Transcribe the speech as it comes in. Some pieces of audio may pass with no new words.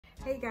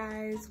Hey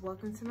guys,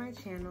 welcome to my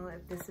channel.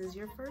 If this is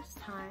your first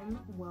time,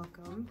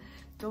 welcome.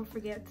 Don't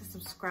forget to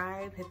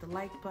subscribe, hit the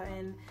like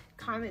button,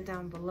 comment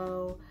down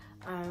below.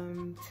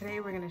 Today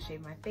we're gonna shave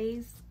my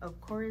face.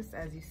 Of course,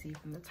 as you see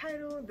from the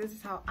title, this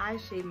is how I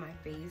shave my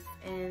face,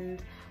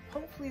 and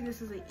hopefully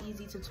this is an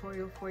easy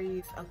tutorial for you.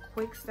 It's a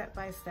quick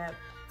step-by-step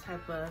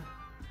type of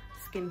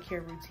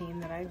skincare routine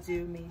that I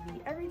do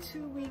maybe every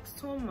 2 weeks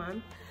to a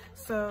month.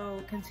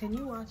 So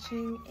continue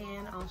watching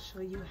and I'll show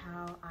you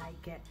how I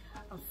get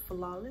a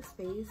flawless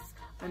face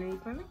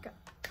underneath my makeup.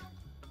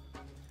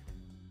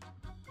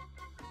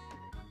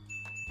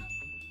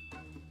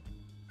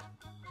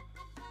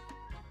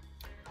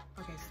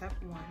 Okay, step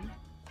one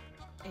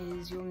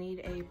is you'll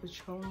need a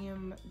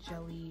petroleum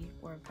jelly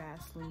or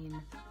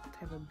Vaseline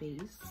type of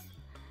base.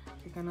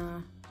 You're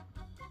gonna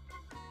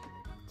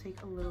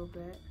take a little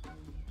bit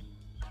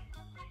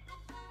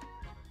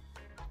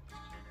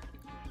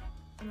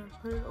and I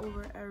put it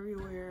over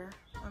everywhere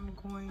I'm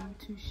going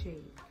to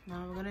shave. Now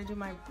I'm gonna do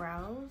my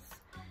brows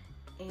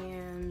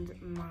and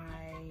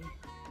my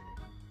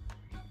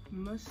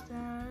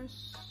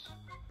mustache.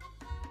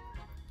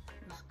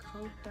 Just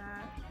coat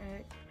that.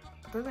 It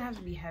doesn't have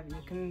to be heavy,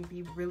 it can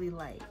be really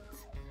light.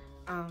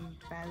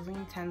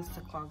 Vaseline tends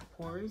to clog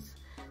pores,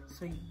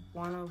 so you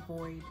wanna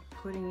avoid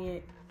putting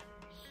it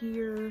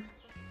here,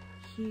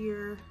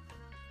 you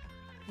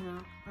know,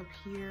 up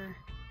here.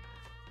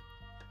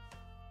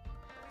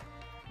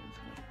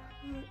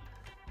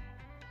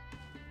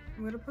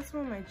 I'm gonna put some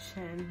on my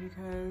chin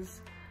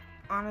because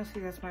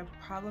honestly that's my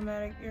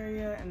problematic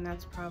area and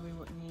that's probably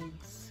what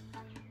needs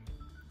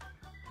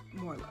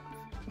more love.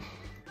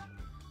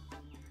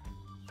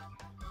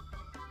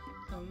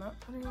 So I'm not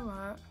putting a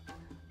lot.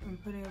 I'm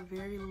putting a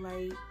very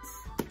light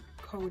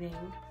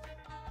coating,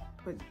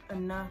 but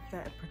enough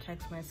that it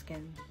protects my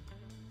skin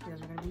because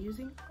we're gonna be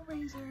using a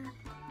razor.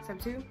 Step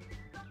two,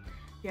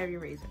 you have your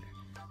razor.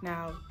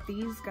 Now,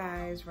 these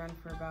guys run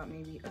for about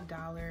maybe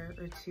 $1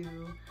 or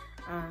 $2.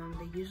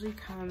 They usually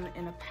come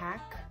in a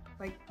pack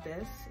like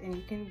this, and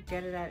you can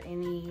get it at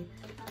any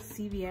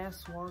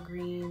CVS,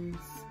 Walgreens,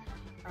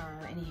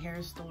 any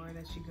hair store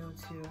that you go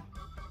to.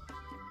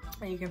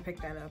 And you can pick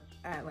that up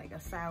at like a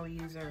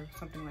Sally's or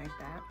something like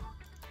that.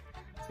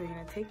 So you're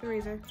gonna take the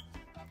razor,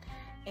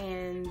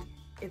 and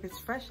if it's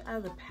fresh out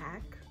of the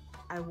pack,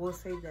 I will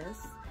say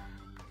this,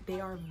 they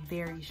are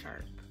very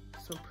sharp.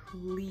 So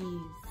please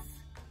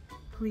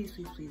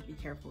be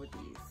careful with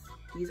these.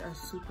 These are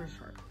super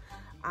sharp.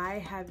 I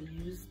have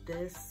used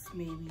this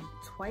maybe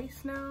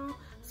twice now,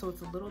 so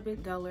it's a little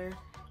bit duller,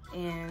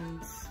 and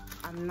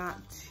I'm not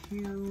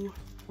too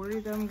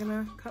worried that I'm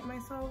gonna cut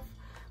myself.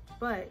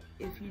 But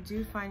if you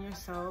do find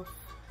yourself,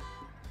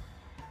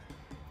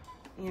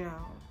 you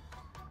know,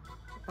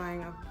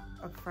 buying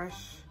a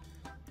fresh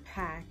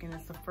pack and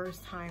it's the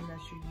first time that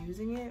you're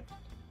using it,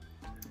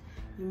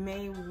 you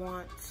may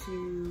want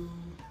to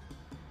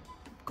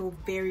go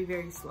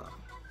very slow.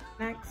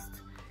 Next,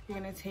 you're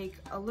gonna take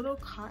a little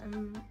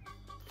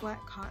flat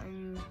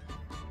cotton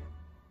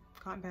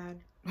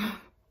pad,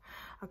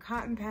 a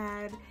cotton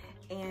pad,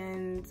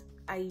 and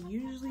I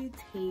usually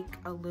take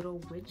a little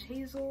witch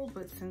hazel,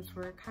 but since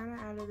we're kind of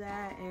out of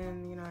that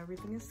and you know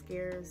everything is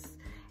scarce,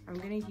 I'm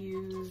gonna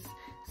use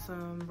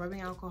some rubbing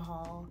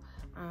alcohol,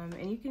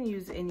 and you can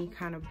use any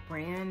kind of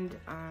brand.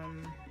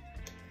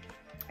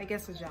 I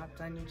guess the job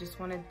done. You just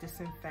want to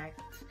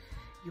disinfect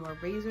your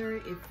razor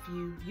if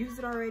you used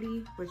it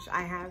already, which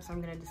I have, so I'm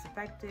gonna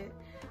disinfect it.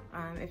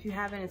 If you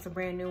haven't, it's a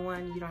brand new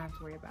one, you don't have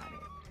to worry about it.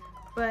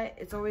 But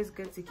it's always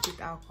good to keep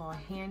alcohol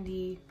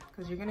handy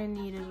because you're gonna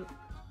need it,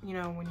 you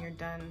know, when you're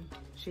done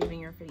shaving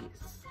your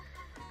face.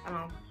 And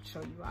I'll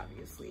show you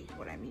obviously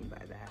what I mean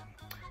by that.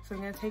 So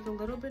I'm gonna take a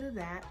little bit of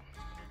that.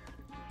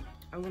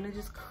 I'm gonna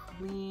just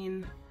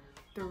clean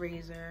the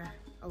razor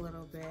a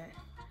little bit,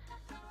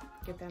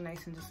 get that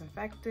nice and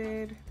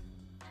disinfected.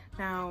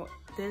 Now,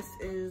 this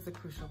is the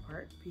crucial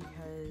part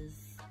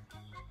because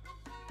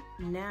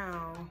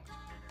now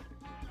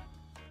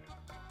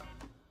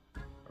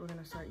we're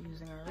gonna start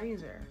using our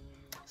razor.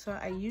 So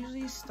I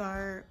usually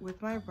start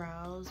with my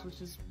brows,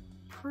 which is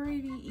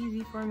pretty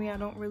easy for me. I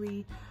don't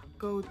really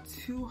go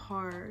too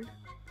hard.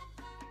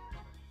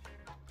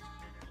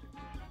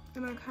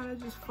 And I kind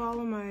of just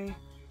follow my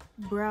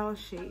brow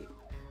shape.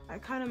 I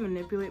kind of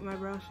manipulate my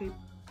brow shape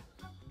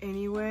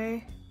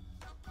anyway.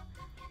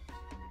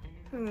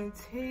 I'm gonna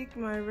take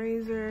my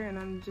razor and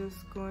I'm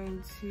just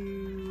going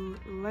to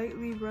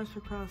lightly brush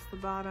across the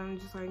bottom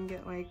just so I can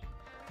get like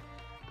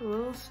the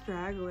little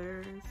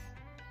stragglers.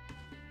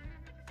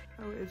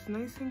 Oh, it's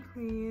nice and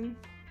clean.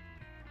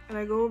 And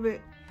I go over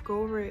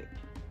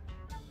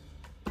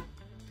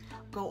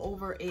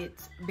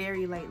it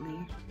very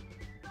lightly.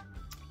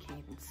 I can't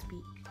even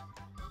speak.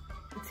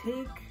 I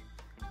take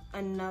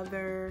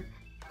another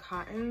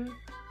cotton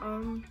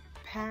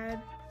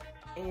pad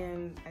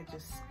and I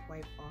just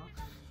wipe off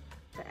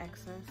the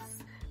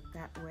excess.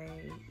 That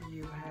way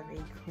you have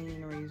a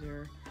clean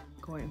razor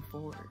going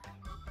forward.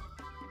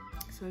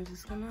 So I'm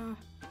just gonna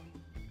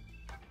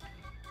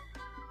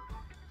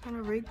kind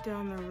of rake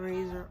down the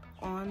razor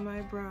on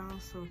my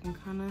brows so it can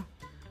kind of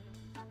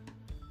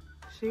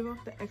shave off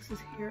the excess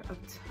hair up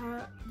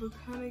top, but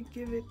kind of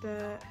give it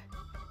that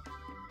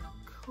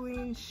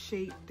clean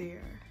shape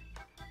there.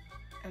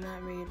 And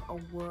that made a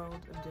world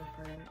of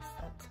difference.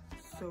 That's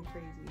so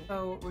crazy.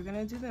 So we're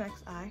gonna do the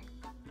next eye.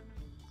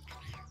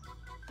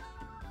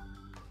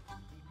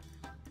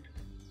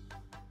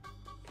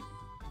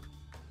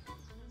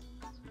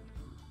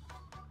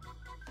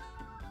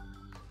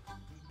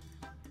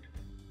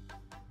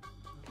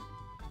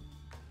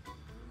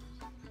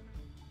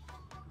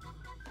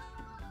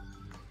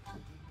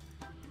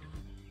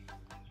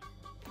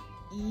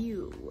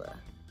 Ew.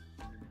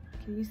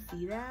 Can you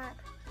see that?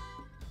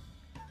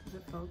 Does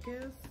it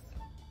focus?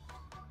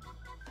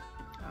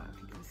 I don't know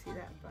if you can see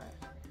that, but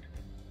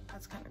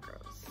that's kind of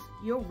gross.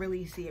 You'll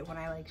really see it when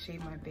I like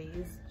shave my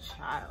base.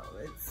 Child,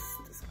 it's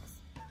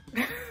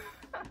disgusting.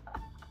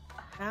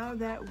 Now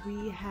that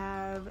we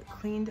have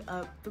cleaned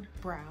up the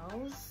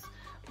brows,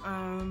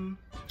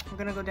 we're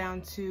gonna go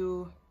down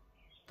to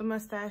the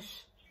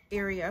mustache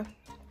area.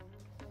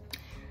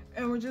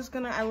 And we're just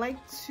gonna, I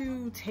like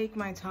to take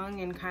my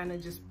tongue and kind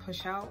of just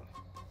push out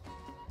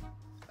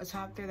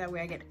atop there. That way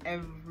I get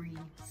every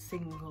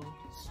single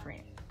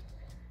strand.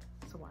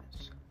 So watch.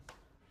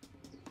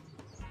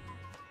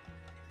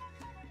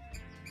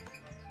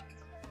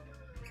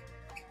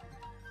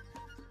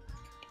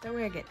 That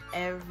way I get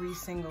every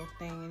single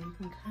thing, and you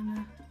can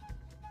kind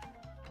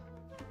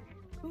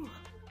of, ooh,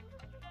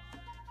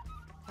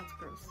 that's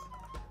gross.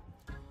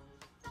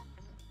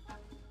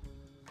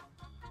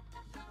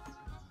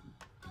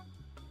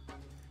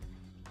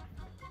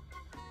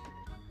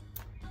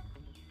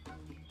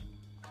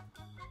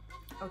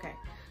 Okay,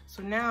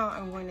 so now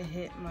I'm going to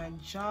hit my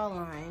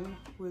jawline,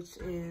 which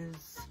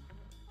is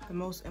the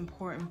most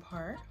important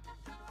part.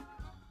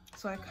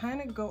 So I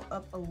kind of go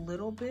up a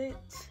little bit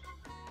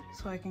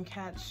so I can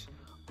catch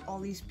all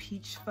these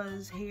peach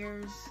fuzz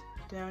hairs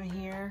down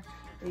here.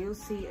 And you'll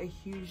see a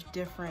huge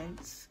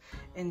difference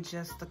in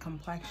just the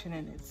complexion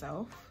in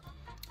itself.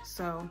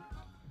 So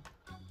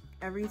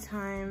every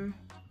time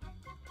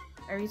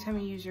you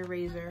use your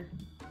razor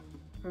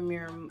from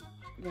your,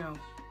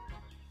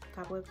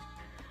 top lip,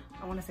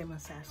 I want to say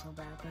mustache so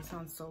bad, but it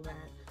sounds so bad.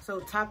 So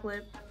top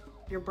lip,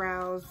 your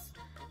brows,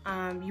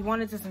 you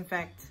want to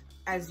disinfect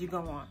as you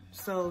go on.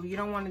 So you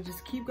don't want to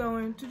just keep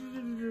going.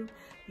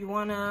 You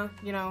want to,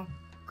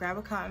 grab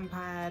a cotton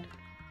pad,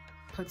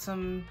 put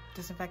some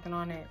disinfectant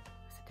on it.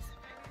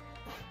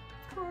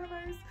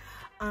 Coronavirus.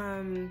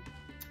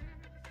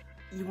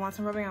 You want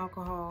some rubbing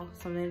alcohol,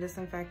 something to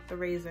disinfect the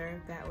razor.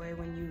 That way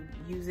when you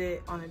use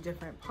it on a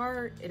different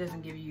part, it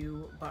doesn't give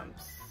you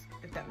bumps,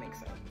 if that makes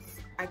sense.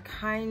 I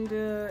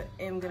kinda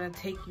am gonna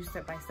take you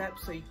step by step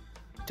so you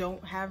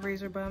don't have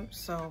razor bumps.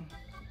 So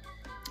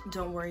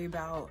don't worry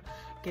about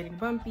getting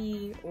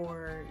bumpy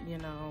or,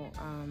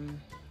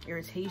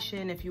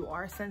 irritation. If you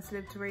are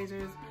sensitive to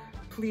razors,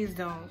 please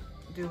don't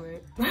do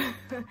it.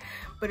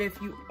 But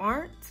if you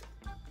aren't,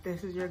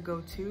 this is your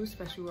go-to,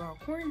 especially with all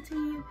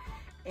quarantine.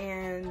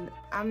 And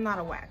I'm not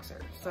a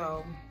waxer,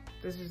 so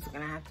this is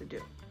gonna have to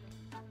do.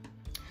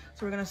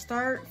 So we're gonna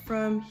start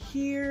from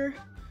here,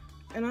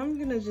 and I'm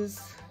gonna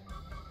just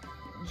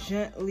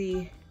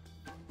gently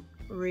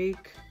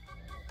rake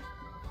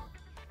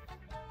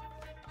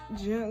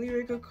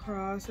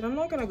across. And I'm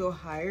not gonna go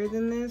higher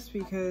than this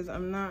because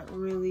I'm not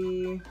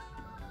really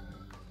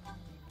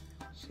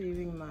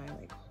shaving my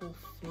whole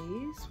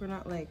face. We're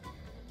not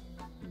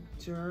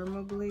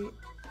dermablading.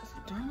 Is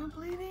it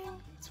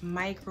dermablading? It's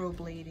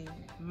microblading.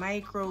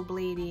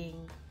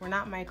 Microblading. We're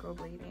not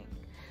microblading.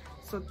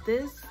 So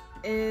this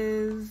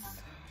is,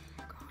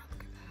 oh God,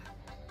 look at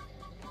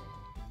that.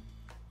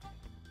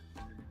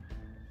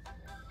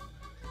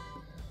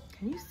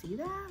 Can you see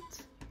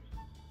that?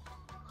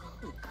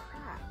 Holy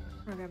crap.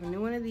 I'm gonna have a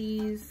new one of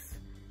these.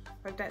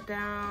 Wipe that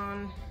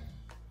down.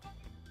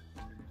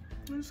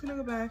 I'm just gonna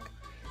go back.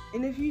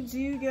 And if you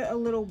do get a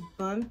little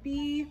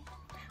bumpy,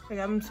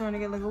 I'm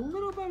starting to get a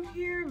little bump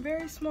here,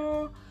 very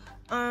small,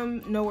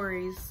 no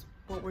worries.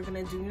 What we're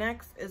gonna do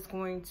next is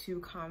going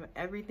to calm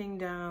everything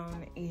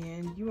down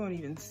and you won't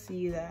even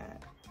see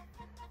that.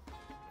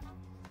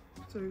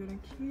 So we're gonna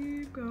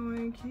keep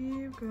going,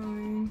 keep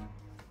going.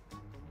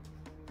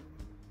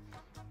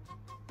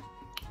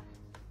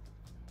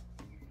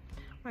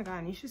 Oh my God,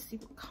 and you should see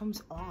what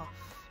comes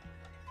off.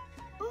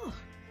 Ugh.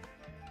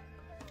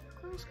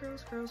 Gross,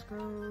 gross, gross,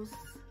 gross.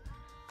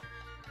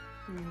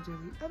 I'm gonna do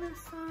the other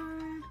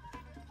side.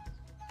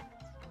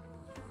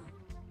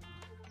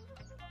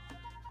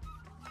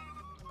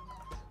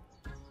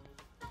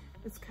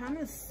 It's kind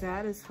of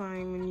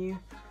satisfying when you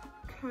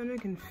kind of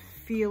can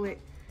feel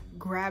it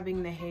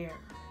grabbing the hair.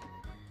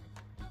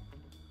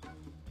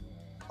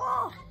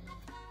 Oh,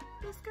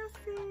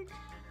 disgusting.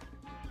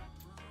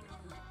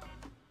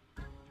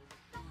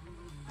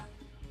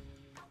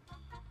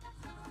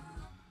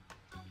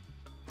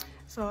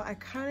 So I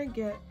kind of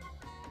get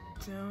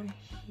down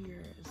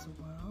here as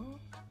well.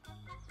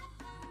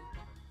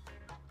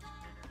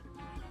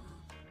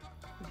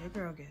 Your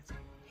girl gets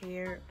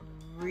hairy.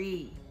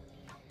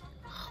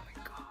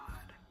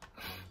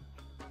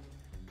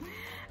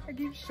 I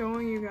keep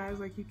showing you guys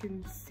like you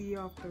can see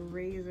off the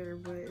razor,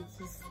 but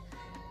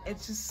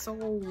it's just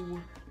so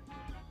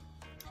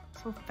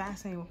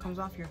fascinating what comes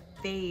off your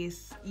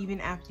face.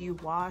 Even after you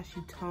wash,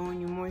 you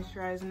tone, you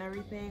moisturize and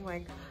everything.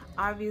 Like,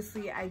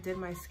 obviously I did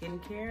my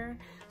skincare,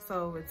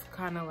 so it's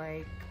kind of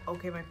like,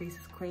 okay, my face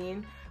is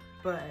clean,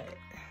 but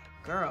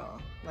girl,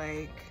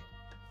 like,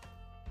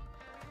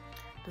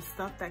 the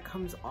stuff that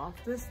comes off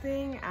this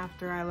thing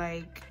after I,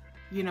 like,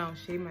 you know,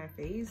 shave my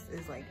face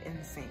is like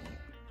insane.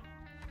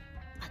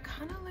 I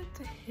kind of like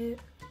to hit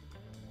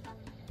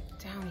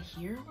down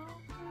here a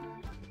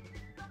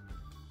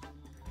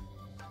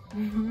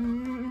little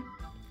bit.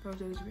 Don't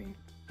judge me.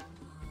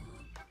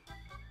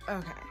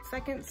 Okay,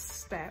 second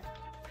step.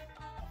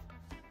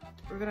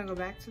 We're gonna go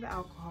back to the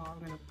alcohol.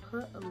 I'm gonna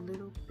put a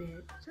little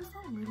bit, just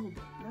a little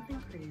bit,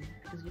 nothing crazy,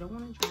 because you don't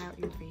want to dry out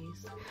your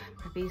face.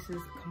 My face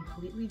is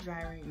completely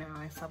dry right now.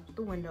 I slept with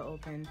the window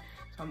open,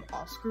 so I'm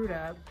all screwed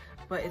up,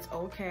 but it's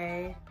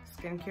okay.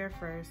 Skincare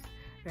first.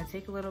 I'm gonna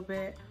take a little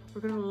bit. We're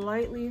gonna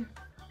lightly,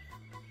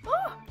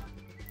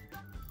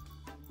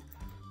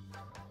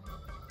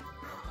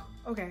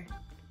 okay.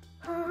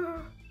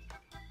 We're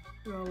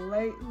gonna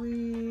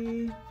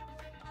lightly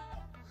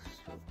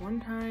stroke one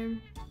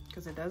time,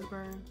 because it does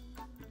burn.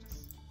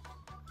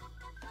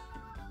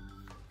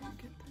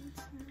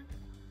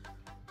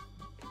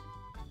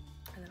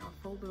 And then I'll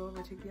fold it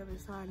over, take the other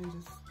side, and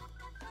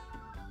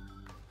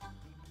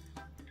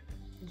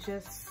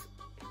just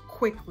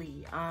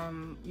quickly,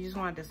 you just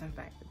want to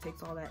disinfect. It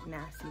takes all that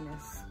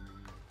nastiness,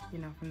 you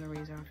know, from the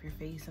razor off your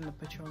face and the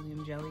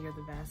petroleum jelly or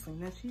the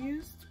Vaseline that you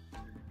used.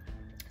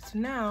 So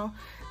now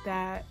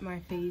that my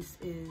face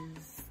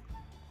is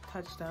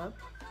touched up,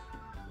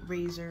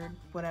 razored,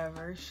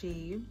 whatever,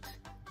 shaved,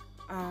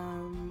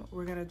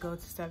 we're gonna go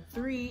to step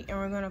 3, and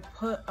we're gonna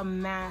put a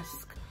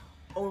mask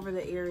over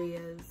the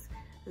areas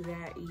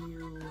that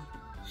you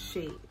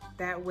shave.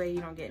 That way you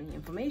don't get any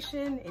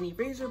inflammation, any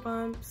razor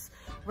bumps,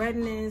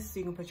 redness.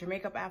 You can put your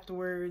makeup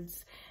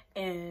afterwards,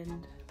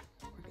 and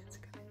we're good to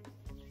go.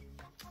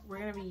 We're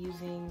gonna be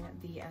using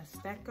the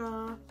Aztec.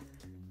 I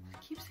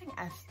keep saying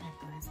Aztec,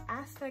 it's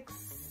Aztec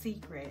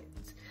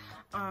Secret.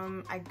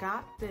 I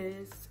got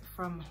this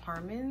from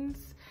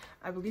Harmon's.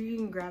 I believe you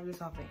can grab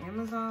this off of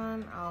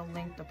Amazon. I'll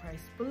link the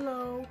price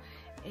below.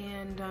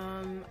 And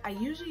I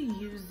usually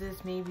use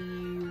this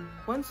maybe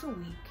once a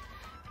week.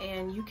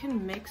 And you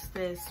can mix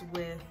this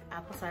with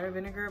apple cider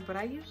vinegar, but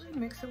I usually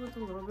mix it with a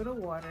little bit of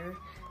water,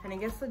 and it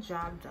gets the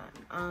job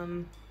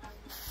done.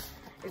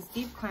 It's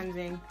deep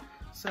cleansing,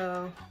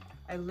 so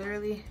I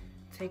literally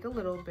take a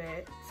little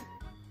bit.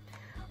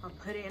 I'll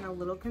put it in a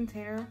little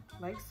container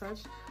like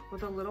such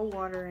with a little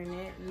water in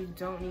it. You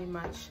don't need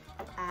much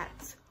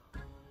at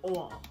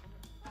all.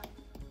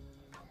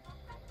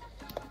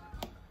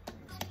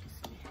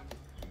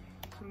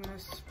 So I'm gonna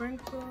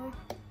sprinkle.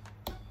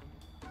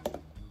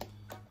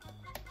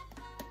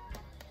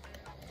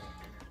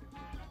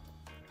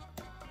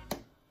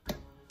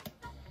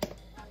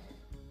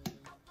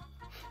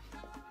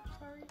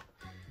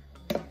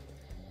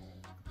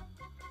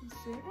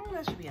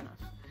 That should be enough.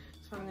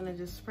 So I'm gonna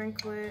just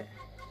sprinkle it.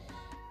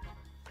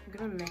 I'm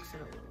gonna mix it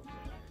a little bit.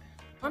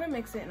 I wanna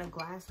mix it in a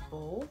glass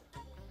bowl.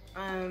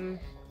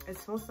 It's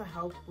supposed to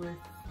help with,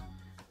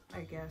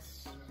 I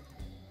guess,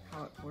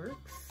 how it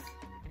works.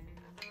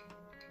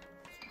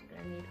 So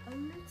I need a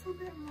little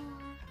bit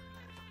more.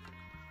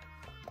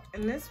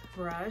 And this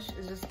brush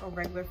is just a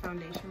regular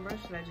foundation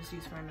brush that I just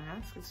use for my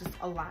mask. It's just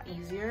a lot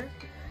easier.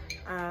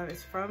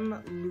 It's from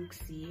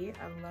Luxie.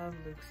 I love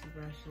Luxie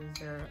brushes.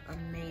 They're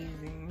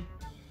amazing.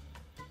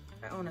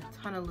 I own a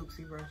ton of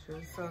Luxie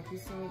brushes. So if you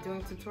see me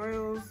doing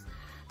tutorials,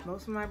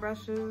 most of my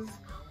brushes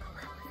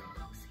are from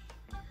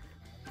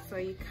Luxie. So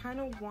you kind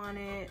of want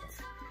it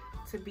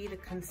to be the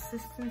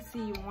consistency.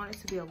 You want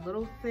it to be a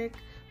little thick,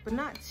 but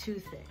not too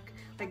thick.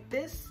 Like,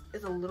 this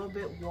is a little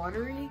bit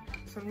watery,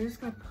 so I'm just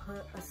gonna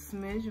put a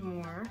smidge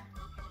more.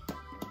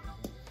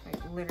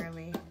 Like,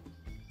 literally.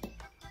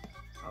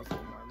 I'll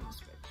put more than a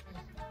smidge.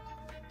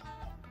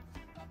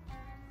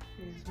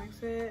 You just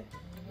mix it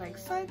like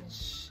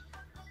such,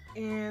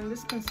 and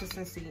this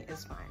consistency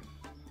is fine.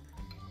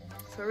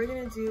 So what we're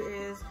gonna do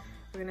is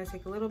we're gonna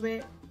take a little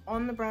bit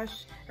on the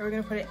brush, and we're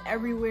gonna put it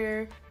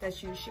everywhere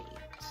that you shaved.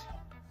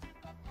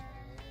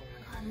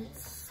 And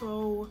it's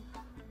so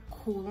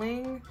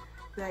cooling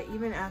that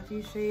even after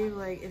you shave,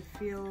 like, it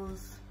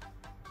feels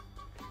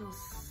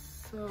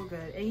so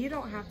good. And you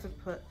don't have to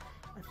put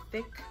a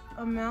thick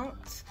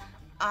amount.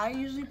 I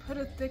usually put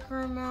a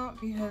thicker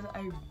amount because I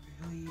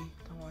really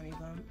don't want any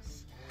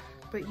bumps.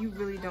 But you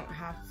really don't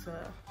have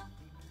to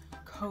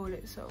coat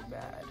it so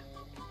bad.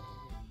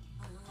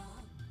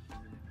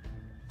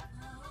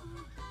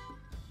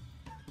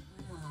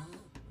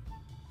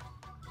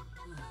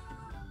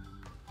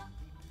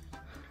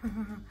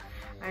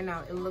 I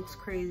know, it looks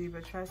crazy,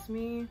 but trust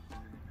me,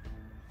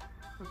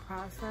 the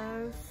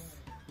process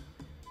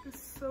is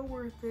so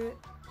worth it.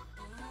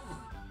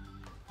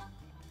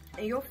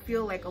 And you'll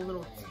feel like a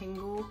little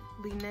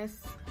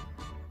tingliness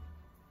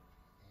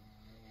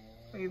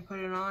where you put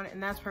it on,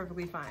 and that's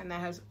perfectly fine. That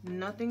has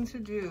nothing to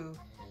do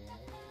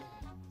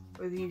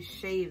with you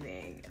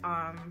shaving.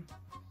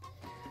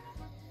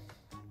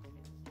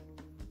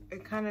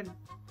 It kind of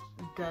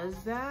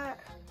does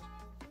that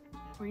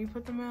when you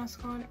put the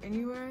mask on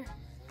anyway.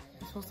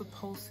 It's supposed to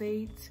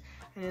pulsate,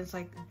 and it's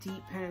like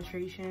deep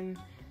penetration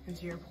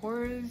into your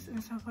pores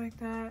and stuff like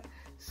that.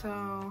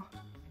 So,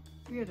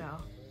 you know.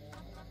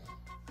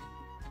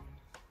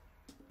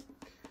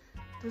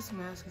 This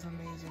mask is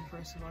amazing,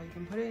 first of all. You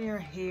can put it in your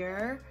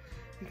hair.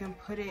 You can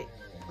put it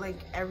like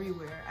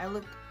everywhere. I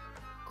look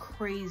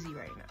crazy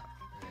right now.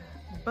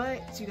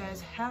 But you guys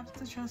have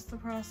to trust the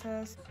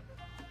process.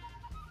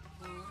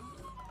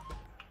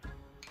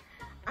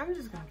 I'm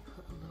just gonna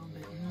put a little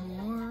bit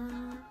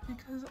more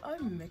because I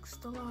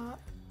mixed a lot.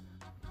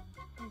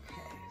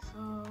 Okay, so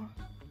I'm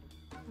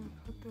gonna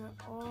put that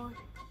all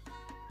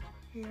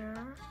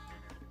here.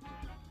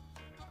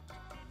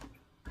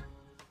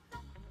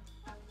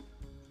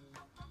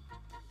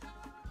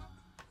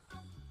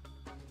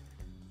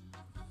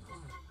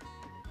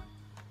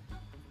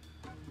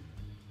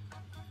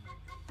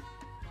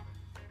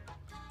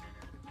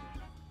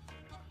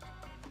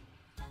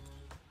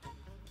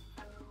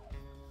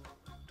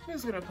 I'm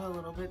just gonna put a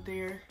little bit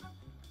there.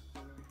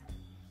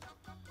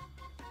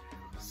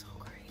 So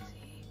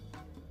crazy.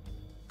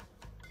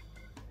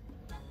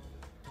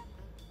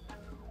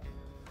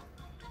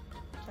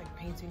 It's like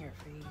painting your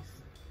face.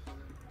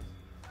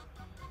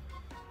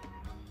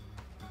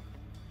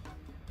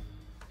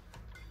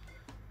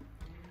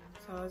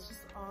 So it's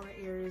just all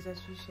the areas that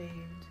you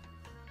shaved.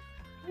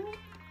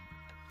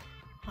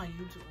 How you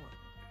doing?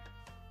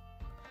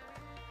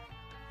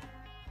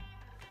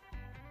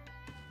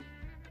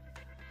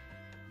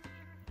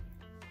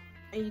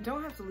 And you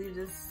don't have to leave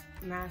this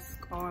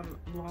mask on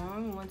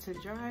long. Once it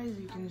dries,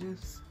 you can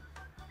just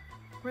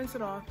rinse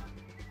it off.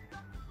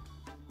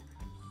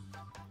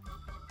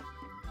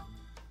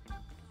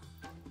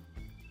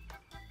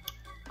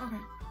 Okay,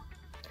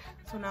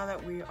 so now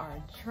that we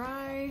are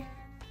dry,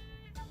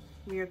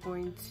 we are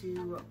going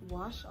to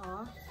wash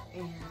off,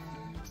 and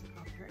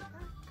I'll be right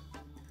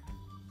back.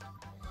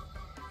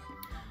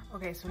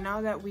 Okay, so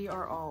now that we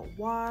are all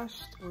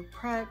washed, we're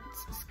prepped,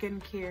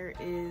 skincare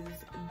is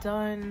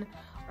done,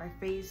 our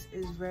face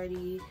is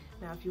ready.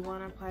 Now, if you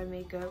want to apply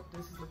makeup,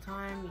 this is the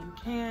time. You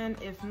can.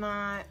 If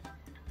not,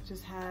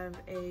 just have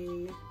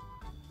a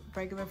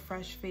regular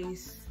fresh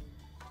face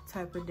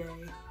type of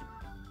day.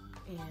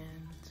 And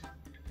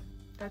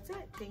that's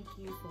it. Thank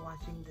you for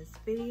watching this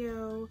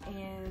video,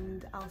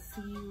 and I'll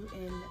see you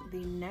in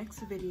the next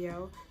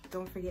video.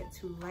 Don't forget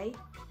to like,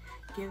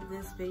 give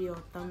this video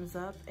a thumbs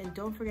up, and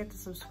don't forget to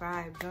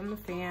subscribe. Join the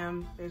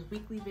fam. There's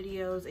weekly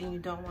videos, and you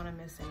don't want to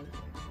miss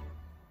anything.